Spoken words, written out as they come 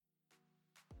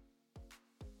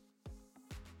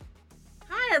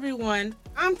everyone,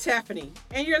 I'm Tiffany,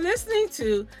 and you're listening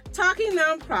to Talking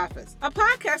Nonprofits, a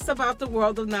podcast about the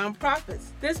world of nonprofits.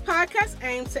 This podcast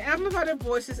aims to amplify the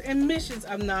voices and missions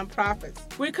of nonprofits.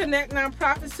 We connect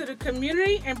nonprofits to the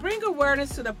community and bring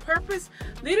awareness to the purpose,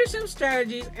 leadership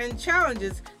strategies, and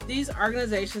challenges these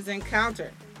organizations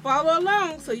encounter. Follow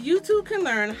along so you too can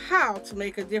learn how to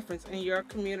make a difference in your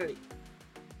community.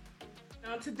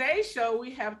 On today's show,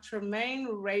 we have Tremaine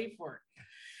Rayford,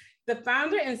 the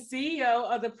founder and CEO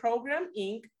of the Program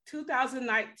Inc.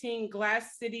 2019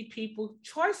 Glass City People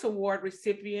Choice Award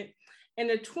recipient and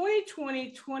the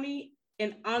 2020 20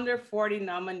 and Under 40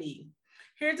 nominee.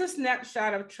 Here's a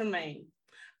snapshot of Tremaine.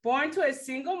 Born to a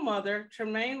single mother,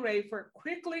 Tremaine Rayford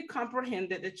quickly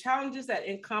comprehended the challenges that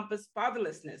encompass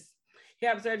fatherlessness. He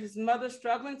observed his mother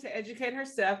struggling to educate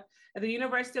herself at the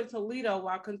University of Toledo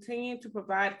while continuing to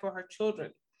provide for her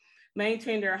children,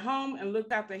 maintained their home, and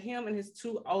looked after him and his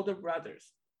two older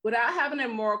brothers. Without having a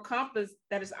moral compass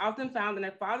that is often found in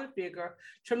a father figure,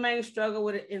 Tremaine struggled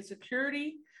with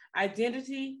insecurity,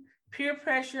 identity, peer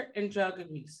pressure, and drug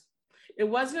abuse. It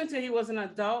wasn't until he was an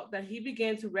adult that he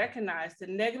began to recognize the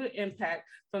negative impact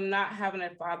from not having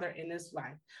a father in his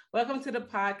life. Welcome to the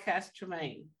podcast,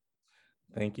 Tremaine.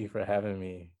 Thank you for having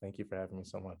me. Thank you for having me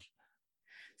so much.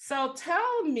 So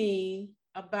tell me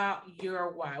about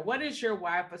your why. What is your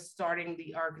why for starting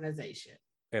the organization?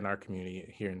 In our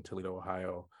community here in Toledo,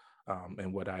 Ohio,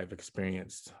 and what I've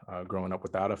experienced growing up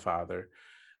without a father,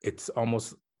 it's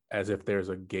almost as if there's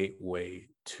a gateway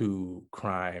to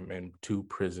crime and to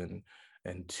prison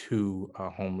and to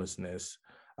homelessness,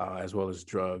 as well as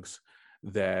drugs,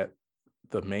 that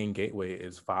the main gateway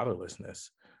is fatherlessness.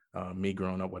 Me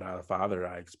growing up without a father,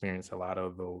 I experienced a lot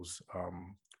of those,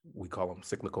 we call them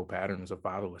cyclical patterns of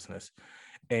fatherlessness.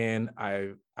 And I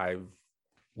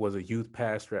was a youth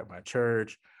pastor at my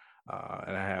church,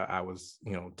 and I was,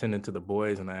 tending to the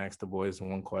boys, and I asked the boys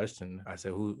one question. I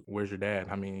said, where's your dad?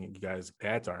 How many of you guys'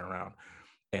 dads aren't around?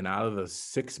 And out of the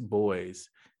 6 boys,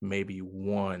 maybe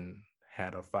one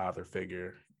had a father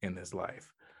figure in his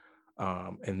life.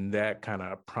 And that kind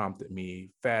of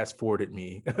fast forwarded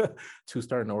me to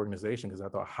start an organization, because I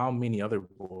thought, how many other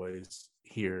boys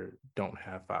here don't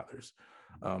have fathers?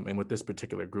 And with this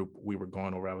particular group,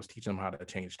 I was teaching them how to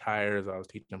change tires. I was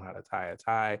teaching them how to tie a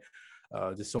tie,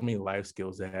 just so many life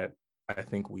skills that I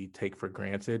think we take for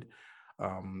granted.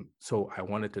 So I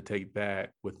wanted to take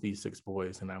that with these 6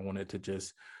 boys, and I wanted to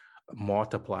just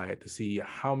multiply it to see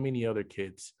how many other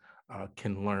kids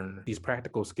can learn these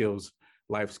practical skills,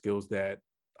 life skills that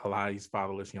a lot of these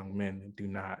fatherless young men do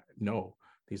not know.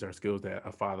 These are skills that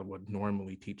a father would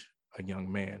normally teach a young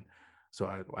man.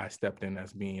 So I stepped in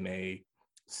as being a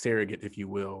surrogate, if you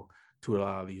will, to a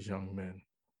lot of these young men.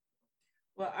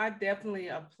 Well, I definitely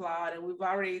applaud, and we've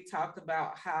already talked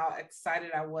about how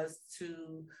excited I was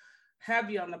to have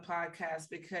you on the podcast,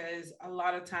 because a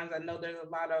lot of times I know there's a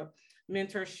lot of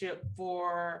mentorship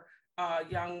for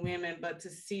young women, but to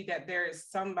see that there is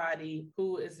somebody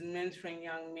who is mentoring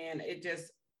young men, it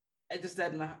just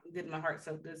did my heart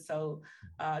so good. So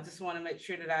I just want to make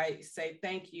sure that I say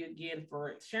thank you again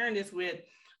for sharing this with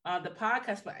the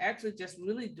podcast, but actually just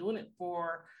really doing it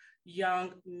for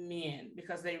young men,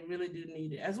 because they really do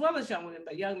need it, as well as young women,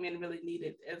 but young men really need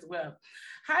it as well.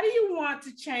 How do you want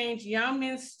to change young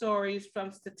men's stories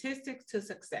from statistics to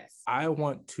success? I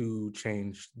want to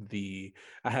change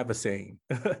I have a saying,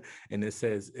 and it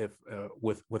says, if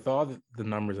with all the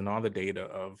numbers and all the data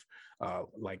of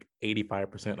like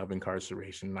 85% of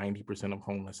incarceration, 90% of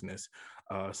homelessness,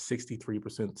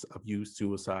 63% of youth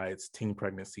suicides, teen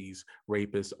pregnancies,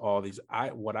 rapists, all these,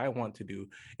 what I want to do,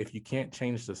 if you can't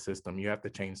change the system, you have to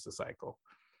change the cycle.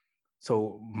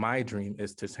 So my dream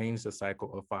is to change the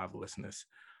cycle of fatherlessness.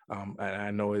 And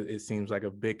I know it seems like a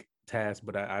big task,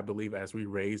 but I believe as we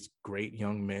raise great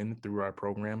young men through our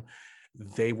program,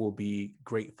 they will be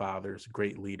great fathers,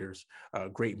 great leaders,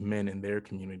 great men in their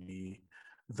community,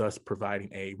 thus providing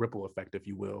a ripple effect, if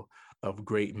you will, of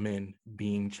great men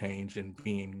being changed and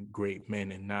being great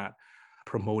men, and not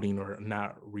promoting or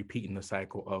not repeating the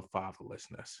cycle of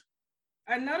fatherlessness.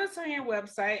 I noticed on your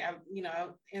website,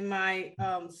 in my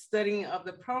studying of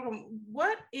the program,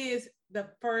 what is the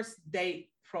First Date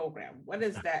program? What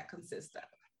does that consist of?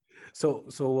 So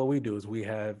what we do is we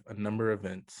have a number of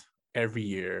events every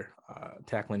year,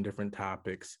 tackling different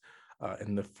topics.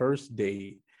 And the first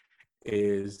date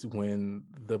is when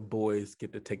the boys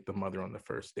get to take the mother on the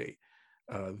first date.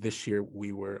 This year,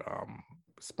 we were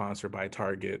sponsored by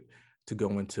Target to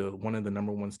go into one of the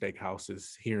number 1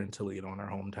 steakhouses here in Toledo, in our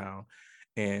hometown.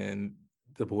 And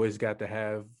the boys got to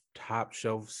have top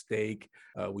shelf steak.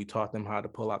 We taught them how to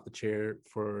pull out the chair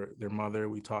for their mother.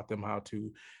 We taught them how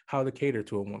to cater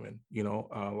to a woman.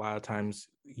 A lot of times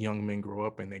young men grow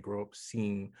up and they grow up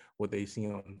seeing what they see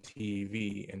on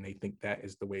TV, and they think that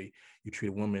is the way you treat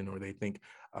a woman, or they think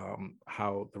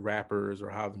how the rappers or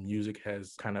how the music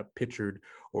has kind of pictured,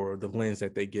 or the lens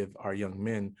that they give our young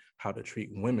men how to treat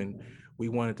women. We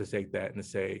wanted to take that and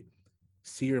say,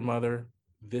 see your mother.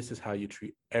 This is how you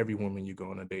treat every woman you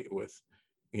go on a date with.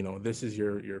 This is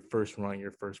your first run,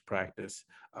 your first practice,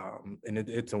 and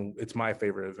it's my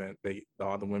favorite event.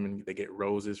 All the women, they get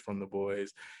roses from the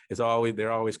boys.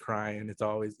 They're always crying. It's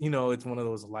always, it's one of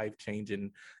those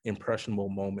life-changing, impressionable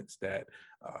moments that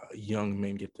young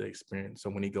men get to experience. So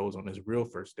when he goes on his real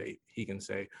first date, he can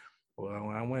say, well,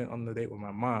 when I went on the date with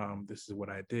my mom, this is what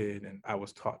I did, and I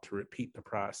was taught to repeat the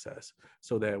process,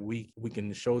 so that we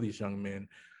can show these young men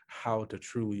how to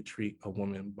truly treat a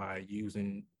woman by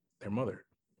using their mother.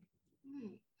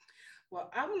 Well,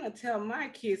 I'm going to tell my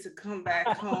kids to come back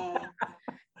home,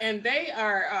 and they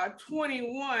are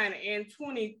 21 and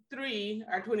 23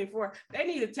 or 24. They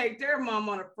need to take their mom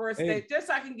on a first date just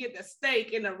so I can get the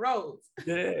steak and the rose.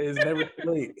 Yeah, it's never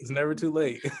too late. It's never too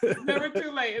late. It's never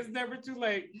too late. It's never too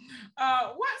late.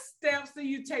 What steps do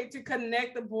you take to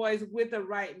connect the boys with the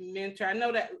right mentor? I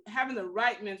know that having the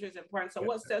right mentor is important. So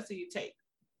what steps do you take?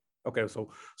 Okay, so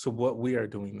what we are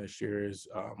doing this year is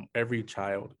every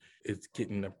child is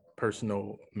getting a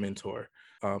personal mentor.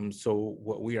 So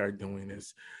what we are doing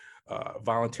is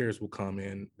volunteers will come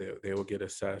in, they will get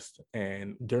assessed.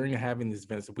 And during having these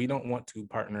events, we don't want to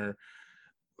partner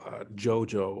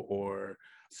JoJo or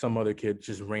some other kid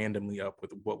just randomly up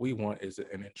with. What we want is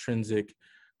an intrinsic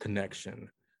connection.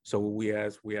 So we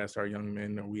ask our young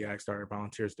men, or we ask our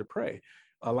volunteers to pray.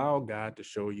 Allow God to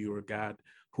show you, or God,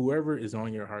 whoever is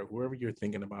on your heart, whoever you're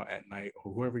thinking about at night,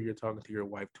 or whoever you're talking to your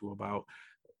wife to about,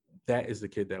 that is the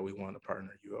kid that we want to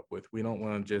partner you up with. We don't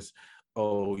want to just,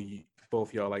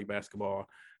 both y'all like basketball,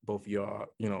 both y'all,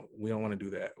 we don't want to do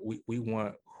that. We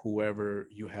want whoever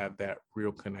you have that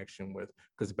real connection with,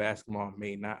 because basketball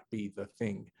may not be the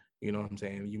thing. You know what I'm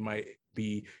saying? You might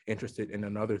be interested in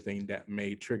another thing that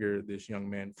may trigger this young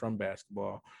man from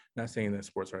basketball. Not saying that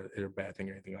sports are a bad thing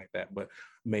or anything like that, but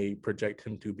may project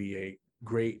him to be a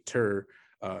greater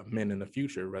men in the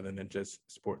future rather than just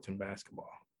sports and basketball.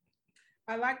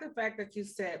 I like the fact that you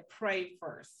said pray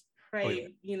first. Pray,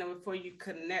 before you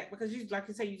connect, because like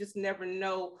you say, you just never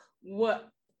know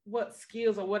what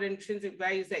skills or what intrinsic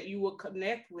values that you will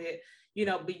connect with,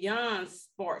 beyond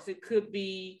sports. It could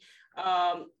be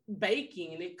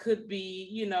baking, it could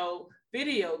be,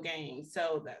 video games.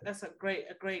 So that's a great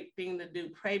thing to do.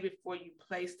 Pray before you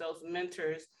place those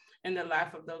mentors in the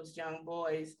life of those young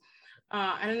boys.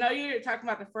 And I know you're talking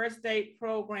about the first date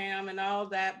program and all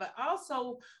that, but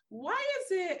also, why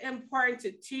is it important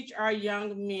to teach our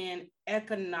young men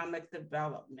economic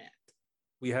development?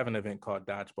 We have an event called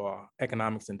Dodgeball,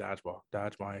 Economics and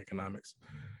Dodgeball Economics.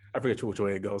 I forget which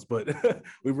way it goes, but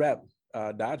we wrap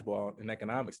dodgeball and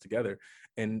economics together.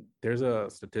 And there's a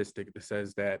statistic that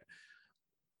says that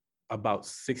about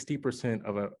 60%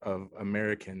 of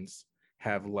Americans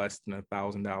have less than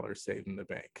 $1,000 saved in the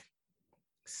bank.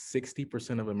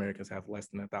 60% of Americans have less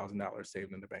than $1,000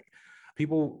 saved in the bank.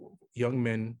 Young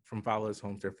men from fatherless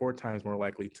homes, they're 4 times more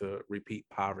likely to repeat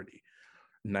poverty.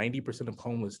 90% of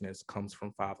homelessness comes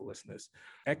from fatherlessness.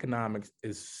 Economics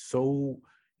is so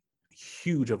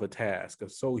huge of a task,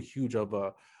 so huge of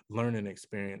a learning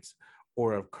experience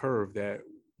or a curve that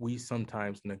we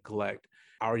sometimes neglect.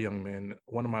 Our young men,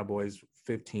 one of my boys,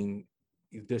 15,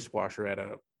 dishwasher at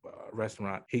a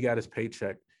restaurant, he got his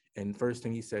paycheck, and first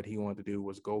thing he said he wanted to do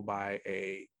was go buy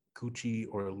a Gucci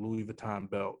or a Louis Vuitton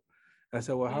belt. And I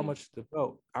said, well, how much is the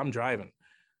belt? I'm driving.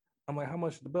 I'm like, how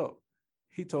much is the belt?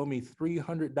 He told me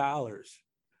 $300.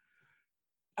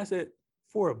 I said,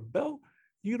 for a belt?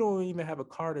 You don't even have a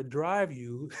car to drive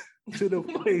you to the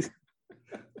place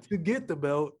to get the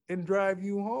belt and drive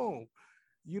you home.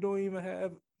 You don't even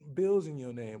have bills in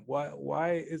your name.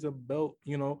 Why is a belt,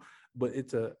 but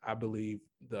I believe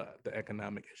the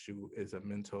economic issue is a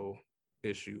mental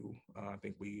issue. I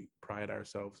think we pride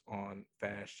ourselves on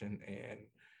fashion and,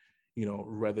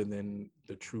 rather than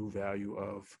the true value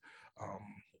of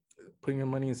putting your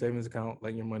money in savings account,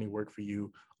 letting your money work for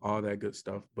you, all that good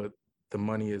stuff. But the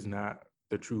money is not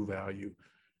the true value.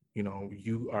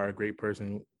 You are a great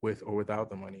person with or without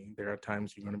the money. There are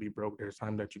times you're going to be broke. There's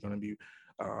times that you're going to be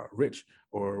rich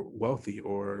or wealthy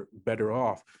or better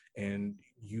off. And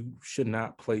you should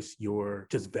not place your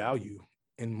just value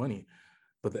in money.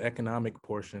 But the economic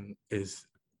portion is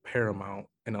paramount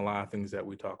in a lot of things that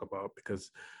we talk about,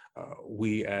 because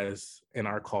we, as in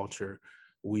our culture,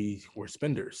 we're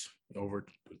spenders. Over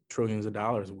trillions of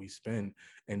dollars we spend,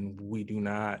 and we do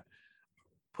not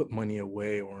put money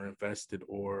away or invest it,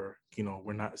 or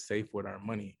we're not safe with our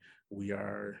money. We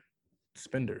are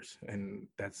spenders, and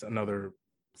that's another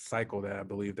cycle that I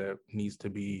believe that needs to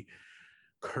be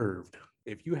curved.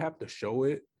 If you have to show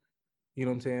it, you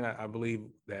know what I'm saying? I believe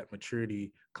that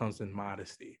maturity comes in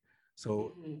modesty.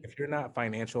 So if you're not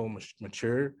financial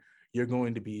mature, you're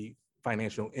going to be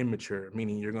financial immature,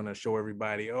 meaning you're going to show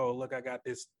everybody, oh, look, I got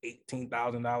this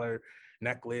 $18,000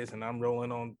 necklace and I'm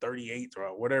rolling on 38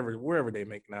 or whatever, wherever they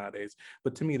make nowadays.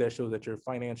 But to me, that shows that you're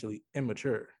financially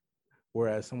immature.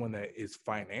 Whereas someone that is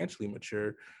financially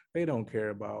mature, they don't care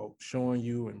about showing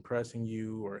you, impressing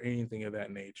you, or anything of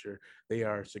that nature. They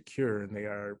are secure and they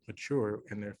are mature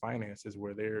in their finances,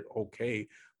 where they're okay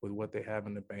with what they have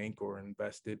in the bank or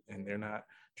invested, and they're not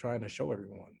trying to show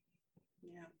everyone.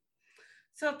 Yeah.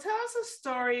 So tell us a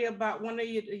story about one of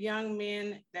the young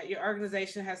men that your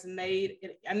organization has made.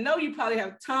 I know you probably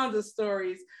have tons of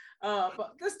stories,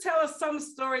 but just tell us some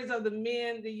stories of the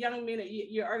young men that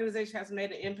your organization has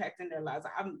made an impact in their lives.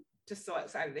 I'm just so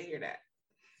excited to hear that.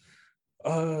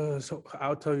 So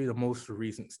I'll tell you the most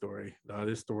recent story.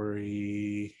 This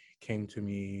story came to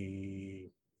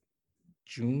me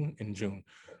in June.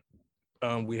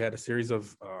 We had a series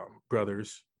of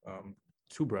brothers,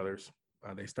 two brothers.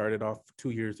 They started off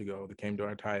 2 years ago. They came to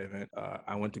our Thai event.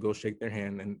 I went to go shake their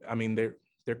hand, and I mean they're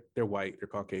white, they're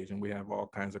Caucasian. We have all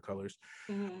kinds of colors.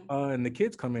 And the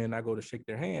kids come in, I go to shake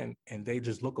their hand, and they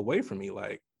just look away from me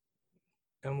like,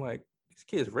 I'm like, these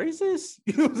kids racist?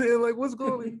 You know what I'm saying? Like, what's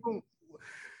going on?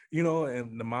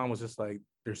 And the mom was just like,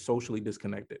 they're socially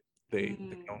disconnected. They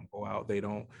don't go out.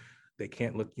 They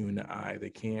can't look you in the eye. They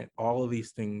can't, all of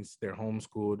these things, they're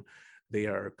homeschooled. They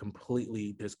are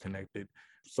completely disconnected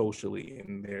socially,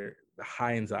 and they're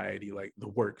high anxiety, like the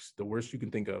worst you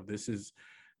can think of. This is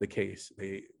the case.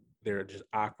 They're just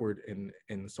awkward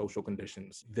in social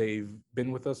conditions. They've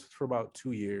been with us for about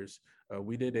 2 years.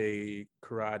 We did a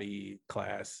karate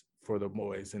class for the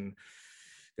boys, and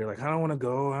they're like, I don't want to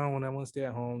go. I want to stay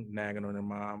at home, nagging on their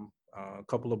mom. A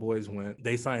couple of boys went.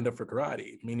 They signed up for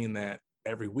karate, meaning that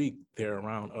every week they're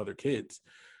around other kids.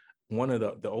 One of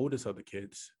the oldest of the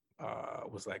kids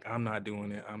was like, I'm not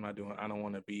doing it. I don't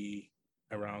want to be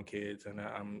around kids. And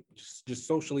I'm just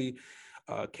socially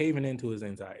caving into his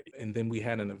anxiety. And then we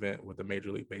had an event with a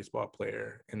Major League Baseball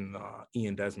player in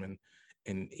Ian Desmond.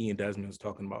 And Ian Desmond was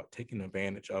talking about taking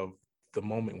advantage of the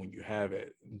moment when you have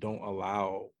it. Don't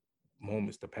allow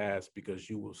moments to pass, because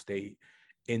you will stay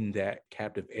in that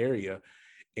captive area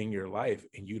in your life,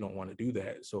 and you don't want to do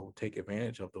that. So take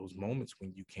advantage of those moments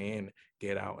when you can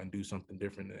get out and do something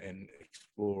different and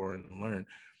explore and learn.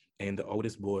 And the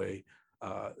oldest boy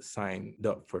signed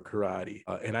up for karate.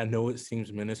 And I know it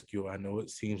seems minuscule. I know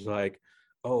it seems like,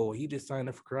 oh, he just signed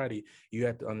up for karate. You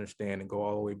have to understand and go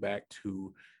all the way back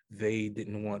to, they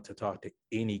didn't want to talk to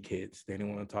any kids. They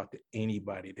didn't want to talk to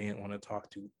anybody. They didn't want to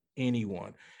talk to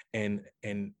anyone. And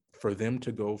for them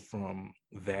to go from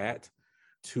that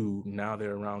to now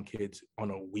they're around kids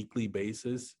on a weekly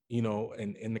basis,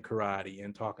 and in the karate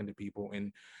and talking to people,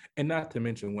 and not to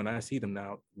mention, when I see them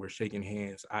now, we're shaking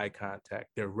hands, eye contact.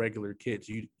 They're regular kids.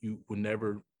 You would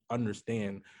never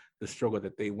understand the struggle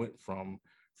that they went from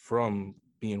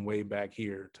being way back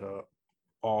here to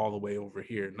all the way over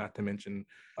here, not to mention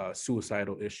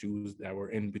suicidal issues that were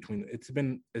in between. It's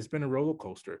been a roller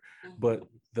coaster, but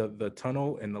the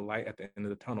tunnel and the light at the end of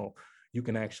the tunnel, you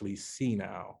can actually see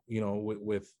now,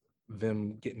 with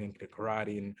them getting into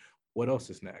karate and what else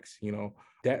is next.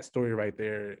 That story right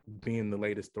there being the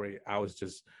latest story, I was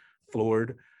just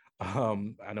floored.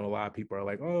 I know a lot of people are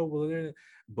like, oh, well,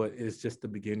 but it's just the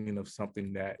beginning of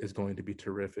something that is going to be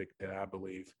terrific, that I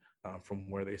believe, from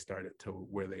where they started to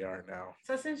where they are now.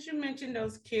 So since you mentioned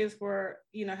those kids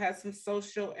had some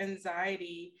social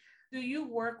anxiety, do you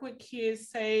work with kids,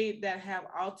 say, that have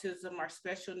autism or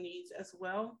special needs as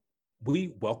well?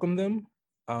 We welcome them.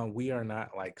 We are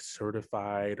not like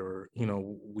certified, or,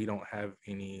 we don't have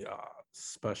any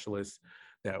specialists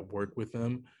that work with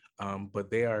them, but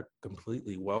they are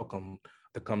completely welcome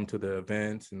to come to the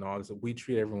events and all this. We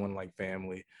treat everyone like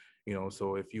family.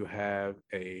 So if you have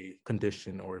a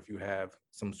condition, or if you have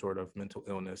some sort of mental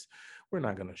illness, we're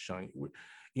not going to shun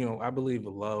you. I believe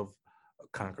love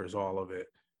conquers all of it.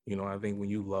 I think when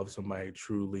you love somebody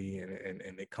truly, and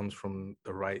it comes from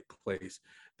the right place,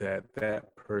 that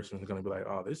person is going to be like,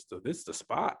 oh, this is the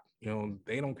spot.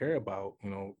 They don't care about,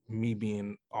 me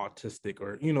being autistic,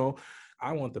 or,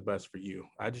 I want the best for you.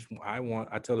 I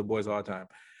tell the boys all the time,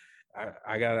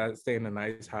 I gotta stay in a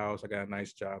nice house. I got a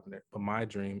nice job in it, but my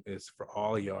dream is for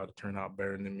all of y'all to turn out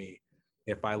better than me.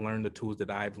 if I learned the tools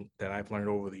that I've learned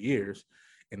over the years,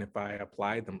 and if I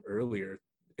applied them earlier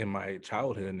in my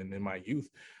childhood and in my youth,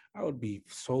 I would be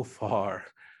so far,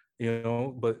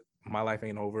 but my life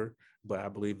ain't over. But I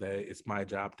believe that it's my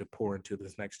job to pour into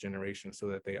this next generation so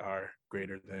that they are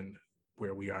greater than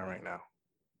where we are right now.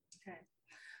 Okay.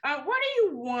 Where do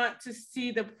you want to see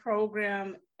the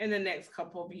program in the next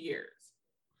couple of years?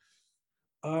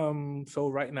 So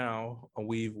right now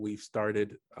we've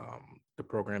started the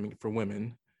programming for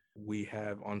women. We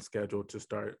have on schedule to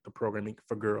start the programming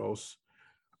for girls,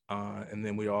 and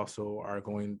then we also are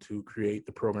going to create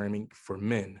the programming for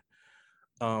men.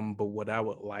 But what I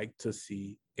would like to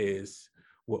see is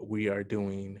what we are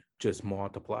doing just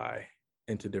multiply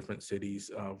into different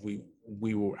cities.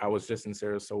 I was just in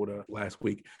Sarasota last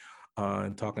week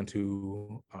and talking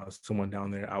to someone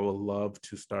down there. I would love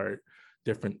to start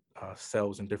different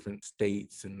cells in different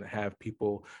states and have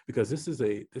people, because this is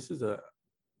a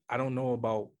I don't know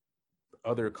about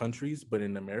other countries, but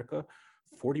in America,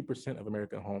 40% of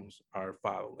American homes are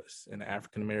fatherless. In the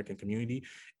African American community,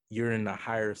 you're in the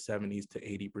higher 70s to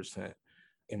 80%.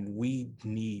 And we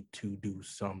need to do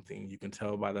something. You can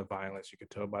tell by the violence, you can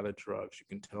tell by the drugs, you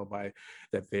can tell by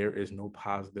that there is no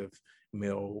positive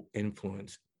male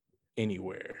influence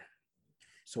anywhere.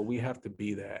 So we have to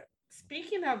be that.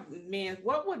 Speaking of men,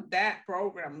 what would that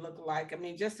program look like? I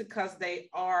mean, just because they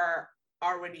are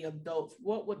already adults,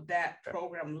 what would that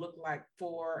program look like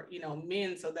for,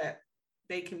 men so that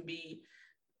they can be,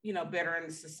 better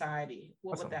in society?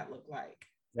 What would that look like?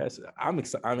 Yes, I'm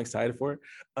excited for it.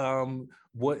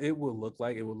 What it will look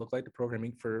like the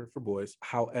programming for boys.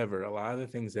 However, a lot of the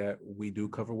things that we do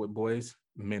cover with boys,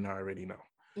 men already know.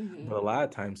 Mm-hmm. But a lot of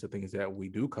times the things that we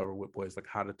do cover with boys, like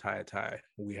how to tie a tie.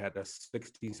 We had a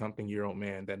 60-something-year-old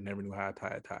man that never knew how to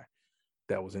tie a tie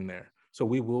that was in there. So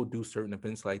we will do certain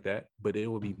events like that, but it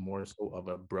will be more so of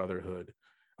a brotherhood.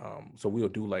 So we'll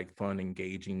do like fun,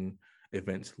 engaging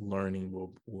events, learning.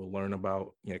 We'll learn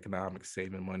about economics,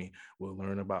 saving money. We'll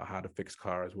learn about how to fix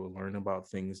cars. We'll learn about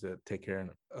things that take care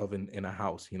of in a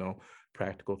house,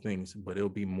 practical things. But it'll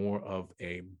be more of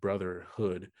a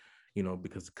brotherhood,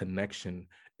 because connection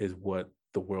is what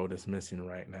the world is missing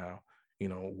right now.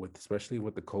 Especially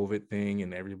with the COVID thing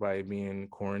and everybody being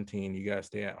quarantined, you gotta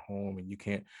stay at home and you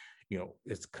can't,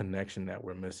 it's connection that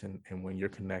we're missing. And when you're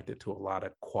connected to a lot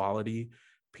of quality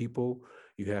people,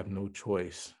 you have no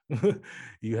choice.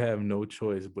 You have no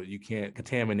choice, but you can't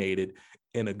contaminate it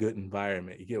in a good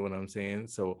environment. You get what I'm saying?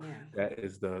 So that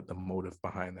is the motive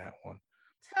behind that one.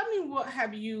 Tell me, what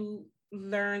have you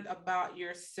learned about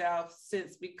yourself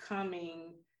since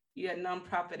becoming a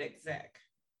nonprofit exec?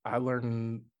 I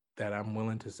learned that I'm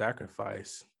willing to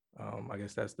sacrifice. I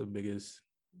guess that's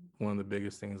one of the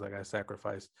biggest things. Like I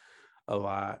sacrificed a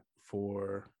lot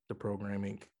for the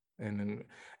programming, and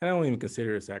I don't even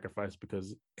consider it a sacrifice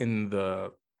because in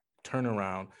the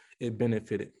turnaround, it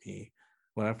benefited me.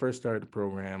 When I first started the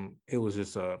program, it was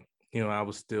just I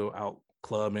was still out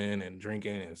clubbing and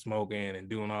drinking and smoking and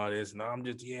doing all this. And I'm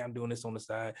doing this on the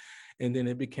side. And then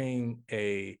it became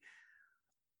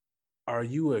are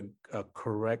you a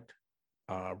correct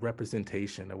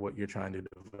representation of what you're trying to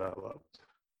develop?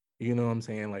 You know what I'm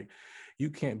saying? Like,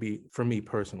 you can't be, for me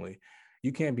personally,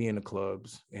 you can't be in the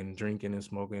clubs and drinking and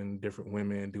smoking, different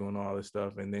women, doing all this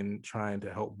stuff, and then trying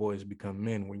to help boys become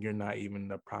men when you're not even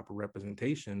the proper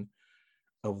representation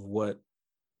of what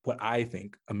I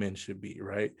think a man should be,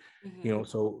 right? Mm-hmm.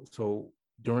 So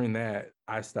during that,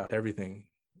 I stopped everything,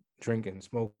 drinking,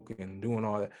 smoking, doing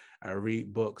all that. I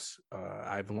read books.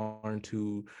 I've learned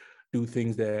to do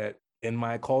things that in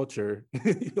my culture,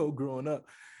 growing up,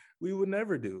 we would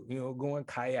never do, going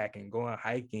kayaking, going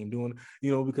hiking, doing,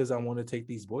 because I want to take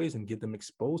these boys and get them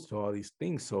exposed to all these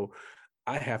things. So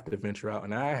I have to venture out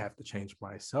and I have to change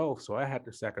myself. So I have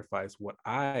to sacrifice what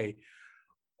I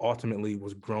ultimately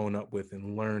was grown up with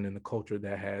and learned in the culture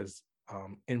that has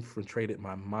infiltrated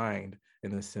my mind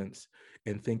in a sense,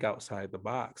 and think outside the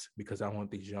box, because I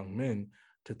want these young men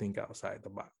to think outside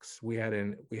the box. We had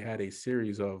a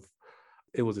series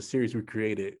it was a series we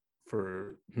created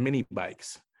for mini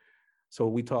bikes. So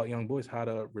we taught young boys how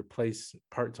to replace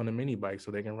parts on a mini bike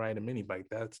so they can ride a mini bike.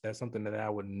 That's something that I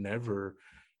would never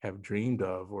have dreamed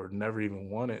of or never even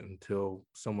wanted until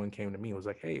someone came to me and was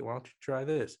like, hey, why don't you try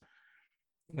this?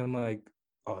 And I'm like,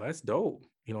 oh, that's dope.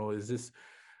 Is this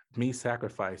me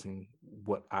sacrificing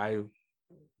what I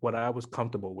was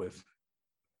comfortable with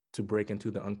to break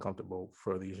into the uncomfortable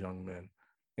for these young men?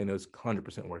 And it was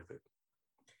 100% worth it.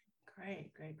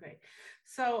 Great.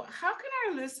 So how can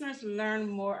our listeners learn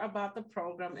more about the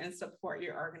program and support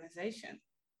your organization?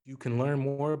 You can learn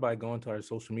more by going to our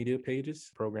social media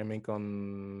pages, Program Inc.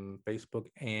 on Facebook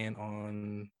and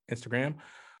on Instagram.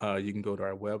 You can go to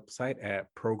our website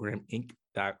at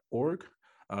programinc.org.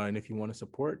 And if you want to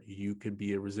support, you could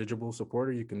be a residual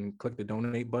supporter. You can click the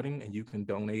donate button and you can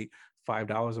donate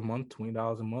 $5 a month,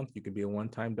 $20 a month. You could be a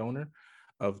one-time donor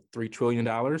of $3 trillion.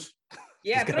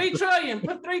 Yeah, $3 trillion.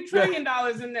 Put $3 trillion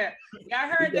in there. Yeah, I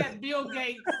heard that Bill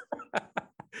Gates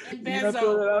and Bezos.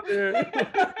 Put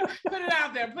it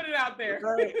out there. Put it out there.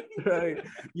 Right.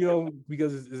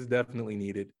 Because it's definitely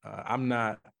needed. I'm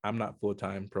not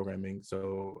full-time programming,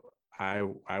 so I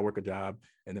work a job,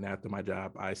 and then after my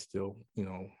job, I still,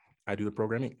 I do the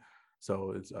programming.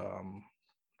 So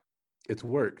it's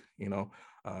work,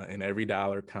 and every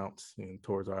dollar counts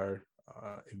towards our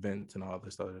events and all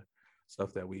this other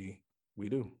stuff that we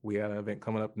do. We have an event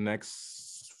coming up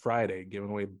next Friday,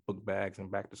 giving away book bags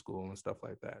and back to school and stuff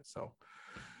like that. So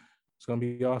it's gonna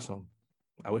be awesome.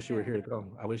 I wish you were here to go.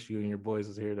 I wish you and your boys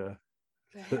was here to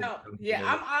help. Yeah,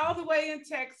 I'm all the way in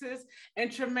Texas,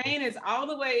 and Tremaine is all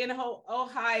the way in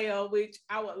Ohio, which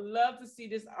I would love to see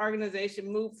this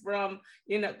organization move from,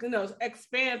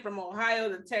 expand from Ohio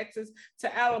to Texas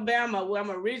to Alabama, where I'm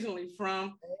originally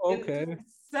from. Okay.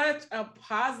 Such a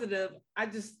positive. I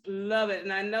just love it.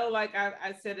 And I know, like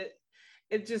I said,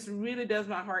 it just really does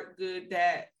my heart good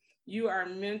that you are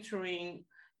mentoring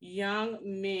young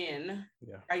men,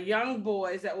 or young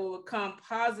boys that will become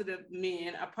positive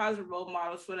men, a positive role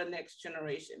models for the next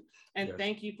generation. And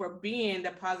thank you for being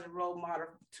the positive role model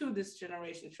to this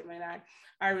generation, Tremaine.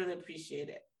 I really appreciate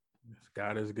it.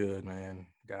 God is good, man.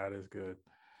 God is good.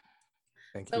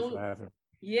 Thank you for having me.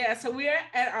 Yeah, so we are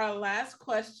at our last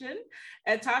question.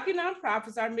 At Talking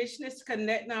Nonprofits, our mission is to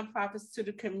connect nonprofits to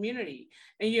the community.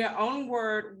 In your own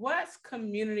word, what's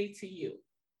community to you?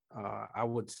 I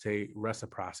would say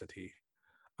reciprocity.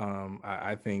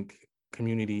 I think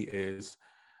community is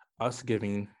us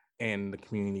giving and the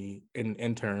community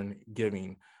in turn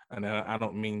giving. And I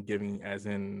don't mean giving as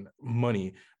in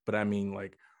money, but I mean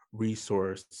like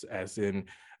resource, as in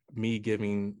me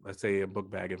giving, let's say, a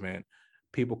book bag event,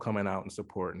 people coming out and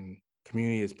supporting.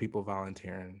 Community is people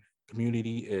volunteering.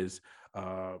 Community is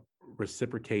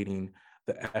reciprocating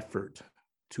the effort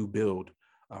to build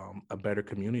a better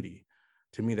community.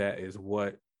 To me, that is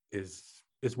what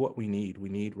we need. We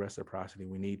need reciprocity.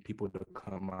 We need people to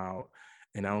come out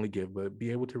and not only give, but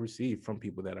be able to receive from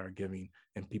people that are giving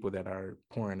and people that are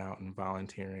pouring out and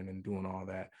volunteering and doing all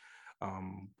that.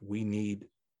 We need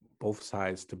both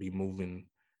sides to be moving.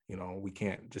 We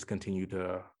can't just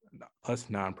us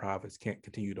nonprofits can't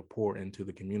continue to pour into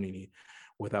the community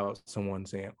without someone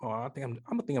saying, "Oh, I think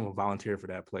I'm gonna volunteer for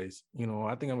that place.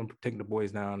 I think I'm gonna take the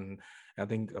boys down, and I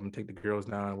think I'm gonna take the girls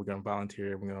down. We're gonna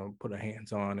volunteer. We're gonna put our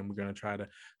hands on, and we're gonna try to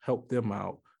help them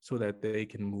out so that they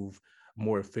can move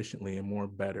more efficiently and more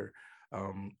better."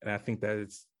 And I think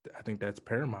that's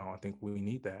paramount. I think we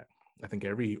need that. I think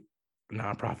every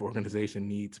nonprofit organization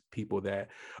needs people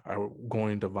that are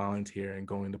going to volunteer and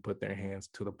going to put their hands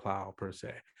to the plow, per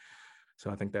se. So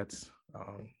I think that's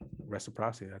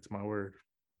reciprocity. That's my word.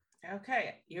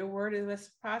 Okay, your word is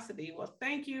reciprocity. Well,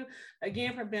 thank you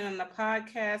again for being on the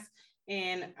podcast.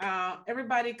 And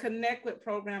everybody connect with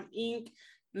Program Inc.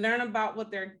 Learn about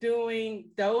what they're doing,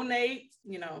 donate.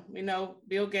 We know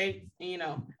Bill Gates,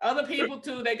 other people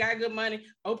too, they got good money.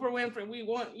 Oprah Winfrey, we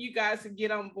want you guys to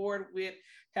get on board with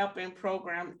helping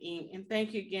Program Inc. And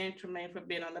thank you again, Tremaine, for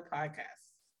being on the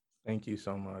podcast. Thank you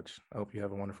so much. I hope you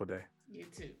have a wonderful day. You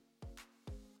too.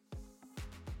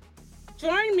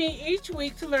 Join me each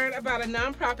week to learn about a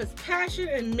nonprofit's passion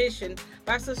and mission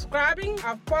by subscribing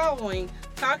or following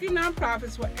Talking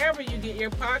Nonprofits wherever you get your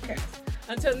podcasts.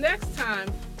 Until next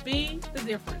time, be the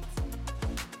difference.